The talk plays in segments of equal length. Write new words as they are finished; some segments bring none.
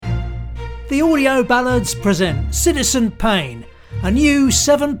The Audio Ballads present Citizen Pain, a new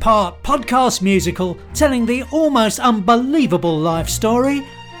 7-part podcast musical telling the almost unbelievable life story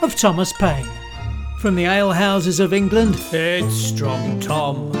of Thomas Paine. From the alehouses of England, it's Strong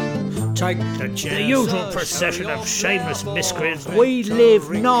Tom. Take the chair. The usual procession of shameless miscreants. We live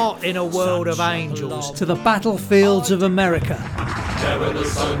not in a world of angels. To the battlefields of America. Never the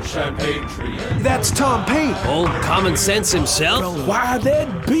sunshine pain tree. That's Tom Paine. Old common sense himself. Why,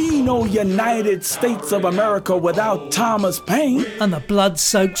 there'd be no United States of America without Thomas Paine. And the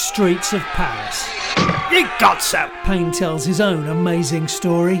blood-soaked streets of Paris. You got so. Paine tells his own amazing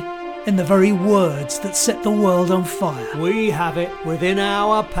story in the very words that set the world on fire. We have it within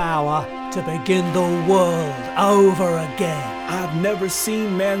our power to begin the world over again. I've never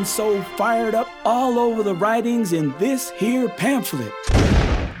seen men so fired up all over the writings in this here pamphlet.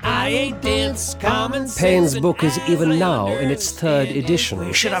 I ain't dense, common sense. Paine's book is even now in its 3rd edition,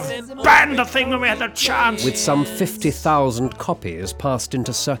 We should have banned the thing when we had the chance. with some 50,000 copies passed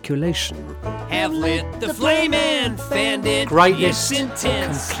into circulation. Have lit the flame and fanned it. Greatest, Yes,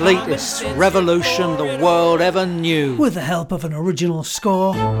 intense, completest common sense revolution the world ever knew. With the help of an original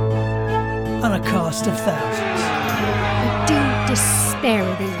score and a cast of thousands. Do despair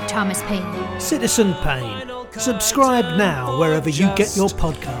of thee, Thomas Paine. Citizen Paine. Subscribe now wherever you get your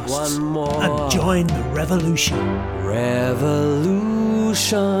podcasts. One more And join the revolution.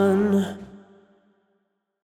 revolution.